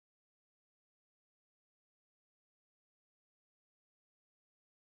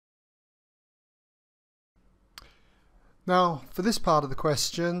Now, for this part of the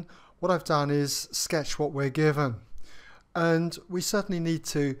question, what I've done is sketch what we're given. And we certainly need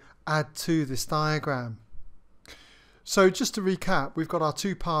to add to this diagram. So just to recap, we've got our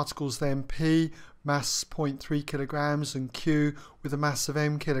two particles then, P, mass 0.3 kilograms, and Q with a mass of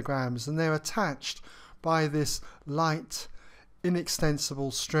m kilograms, and they're attached by this light,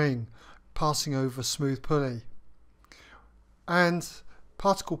 inextensible string passing over a smooth pulley. And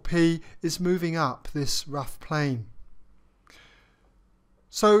particle P is moving up this rough plane.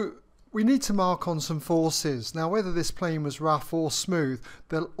 So we need to mark on some forces. Now, whether this plane was rough or smooth,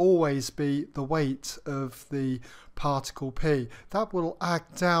 there'll always be the weight of the particle P. That will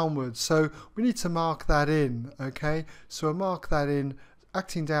act downwards, so we need to mark that in, okay? So we'll mark that in,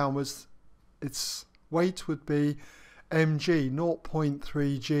 acting downwards, its weight would be mg,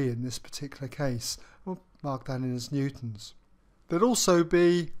 0.3 g in this particular case. We'll mark that in as newtons. There'd also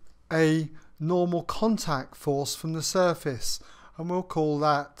be a normal contact force from the surface, and we'll call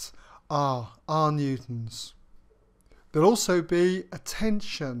that R newtons. There'll also be a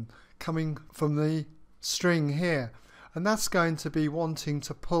tension coming from the string here, and that's going to be wanting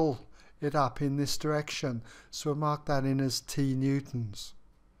to pull it up in this direction, so we'll mark that in as T newtons.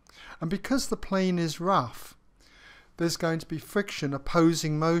 And because the plane is rough, there's going to be friction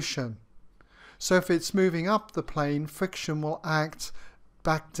opposing motion. So if it's moving up the plane, friction will act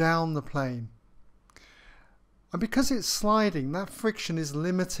back down the plane. And because it's sliding, that friction is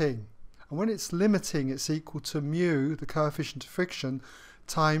limiting. And when it's limiting, it's equal to mu, the coefficient of friction,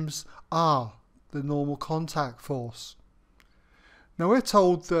 times R, the normal contact force. Now we're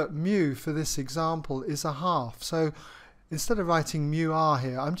told that mu for this example is a half. So instead of writing mu R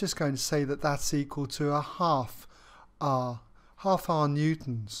here, I'm just going to say that that's equal to a half R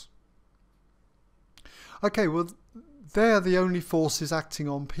newtons. Okay, well, they're the only forces acting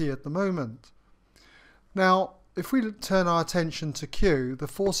on P at the moment. Now, if we turn our attention to Q, the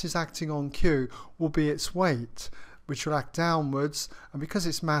forces acting on Q will be its weight, which will act downwards, and because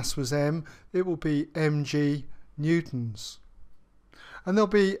its mass was m, it will be mg newtons. And there'll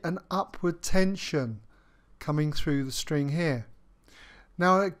be an upward tension coming through the string here.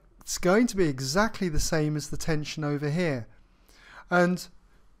 Now, it's going to be exactly the same as the tension over here. And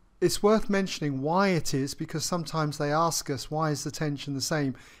it's worth mentioning why it is, because sometimes they ask us why is the tension the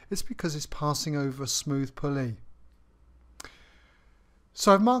same. It's because it's passing over a smooth pulley.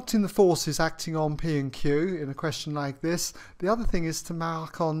 So I've marked in the forces acting on P and Q in a question like this. The other thing is to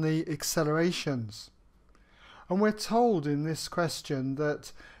mark on the accelerations. And we're told in this question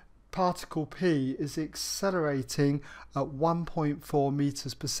that particle P is accelerating at 1.4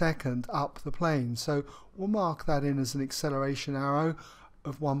 meters per second up the plane. So we'll mark that in as an acceleration arrow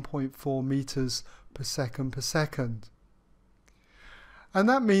of 1.4 meters per second. And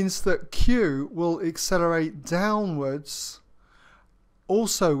that means that Q will accelerate downwards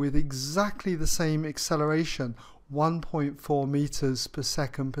also with exactly the same acceleration, 1.4 meters per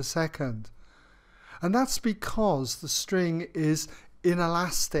second. And that's because the string is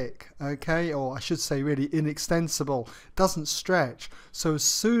inelastic, okay, or I should say really inextensible, doesn't stretch. So as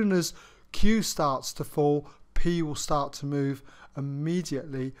soon as Q starts to fall, P will start to move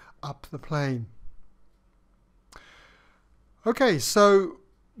immediately up the plane. Okay, so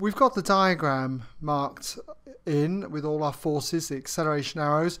we've got the diagram marked in with all our forces, the acceleration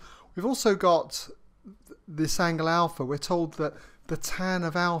arrows. We've also got this angle alpha. We're told that the tan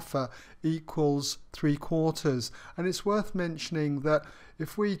of alpha equals 3/4, and it's worth mentioning that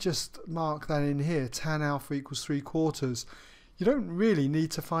if we just mark that in here, tan alpha equals 3/4, you don't really need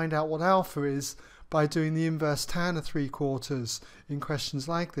to find out what alpha is by doing the inverse tan of 3/4 in questions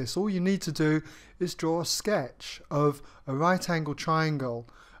like this. All you need to do is draw a sketch of a right angle triangle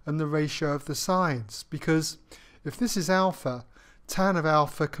and the ratio of the sides, because if this is alpha, tan of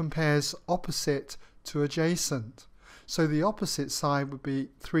alpha compares opposite to adjacent. So the opposite side would be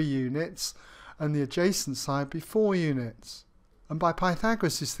 3 units and the adjacent side be 4 units. And by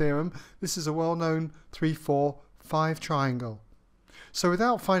Pythagoras' theorem, this is a well-known 3, 4, 5 triangle. So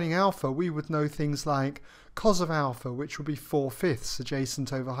without finding alpha, we would know things like cos of alpha, which will be 4/5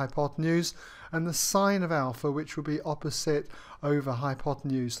 adjacent over hypotenuse, and the sine of alpha, which will be opposite over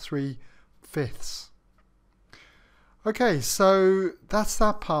hypotenuse, 3/5. Okay, so that's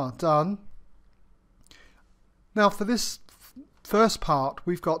that part done. Now for this first part,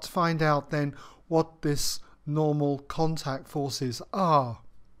 we've got to find out then what this normal contact forces are.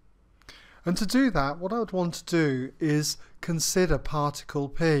 And to do that, what I would want to do is consider particle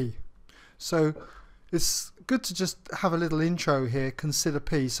P. So it's good to just have a little intro here, consider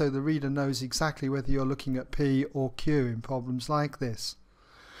P, so the reader knows exactly whether you're looking at P or Q in problems like this.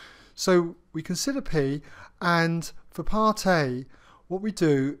 So we consider P, and for part A, what we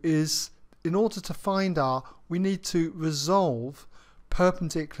do is, in order to find R, we need to resolve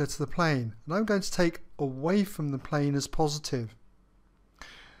perpendicular to the plane. And I'm going to take away from the plane as positive.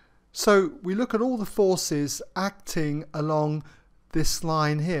 So we look at all the forces acting along this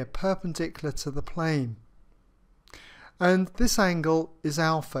line here, perpendicular to the plane. And this angle is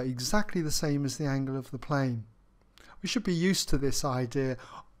alpha, exactly the same as the angle of the plane. We should be used to this idea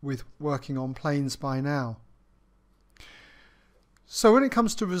with working on planes by now. So when it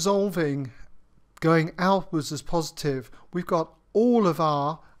comes to resolving going outwards as positive, we've got all of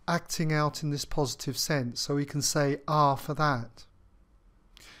R acting out in this positive sense, so we can say R for that.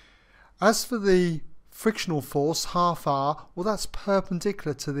 As for the frictional force, half R, well, that's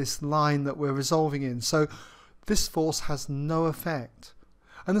perpendicular to this line that we're resolving in, so this force has no effect.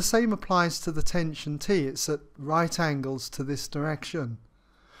 And the same applies to the tension T, it's at right angles to this direction.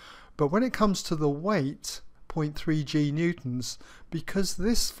 But when it comes to the weight, 0.3 G newtons, because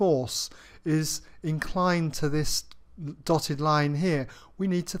this force is inclined to this dotted line here, we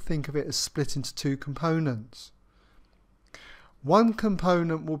need to think of it as split into two components. One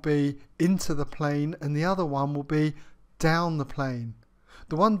component will be into the plane and the other one will be down the plane.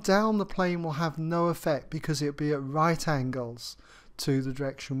 The one down the plane will have no effect because it'll be at right angles to the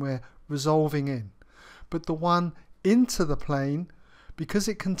direction we're resolving in. But the one into the plane, because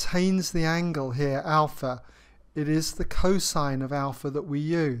it contains the angle here, alpha, it is the cosine of alpha that we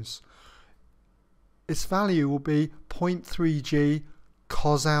use. Its value will be 0.3 G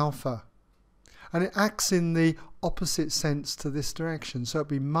cos alpha. And it acts in the opposite sense to this direction, so it'll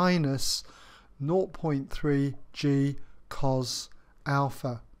be minus 0.3 G cos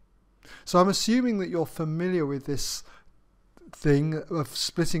alpha. So I'm assuming that you're familiar with this thing of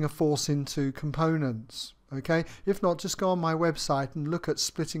splitting a force into components. Okay? If not, just go on my website and look at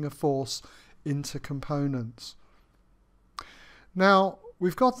splitting a force into components. Now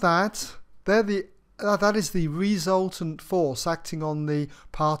we've got that. That is the resultant force acting on the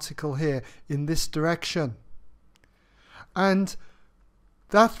particle here in this direction. And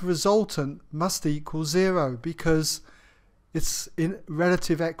that resultant must equal 0 because it's in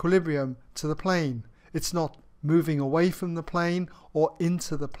relative equilibrium to the plane. It's not moving away from the plane or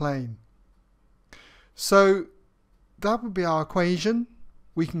into the plane. So that would be our equation.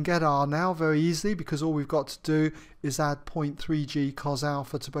 We can get R now very easily because all we've got to do is add 0.3 G cos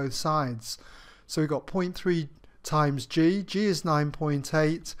alpha to both sides. So we've got 0.3 times G. G is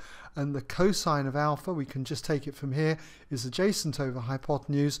 9.8, and the cosine of alpha, we can just take it from here, is adjacent over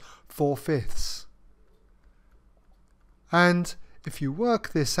hypotenuse 4/5. And if you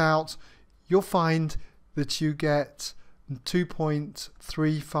work this out, you'll find that you get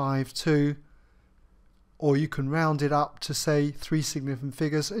 2.352, or you can round it up to say 3 significant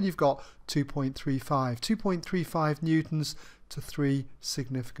figures, and you've got 2.35 newtons to 3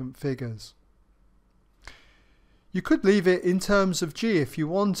 significant figures. You could leave it in terms of G if you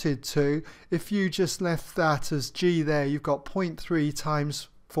wanted to. If you just left that as G there, you've got 0.3 times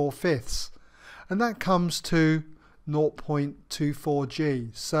 4/5, and that comes to 0.24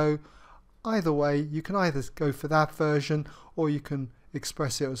 G. So either way, you can either go for that version or you can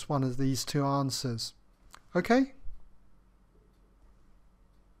express it as one of these two answers. Okay?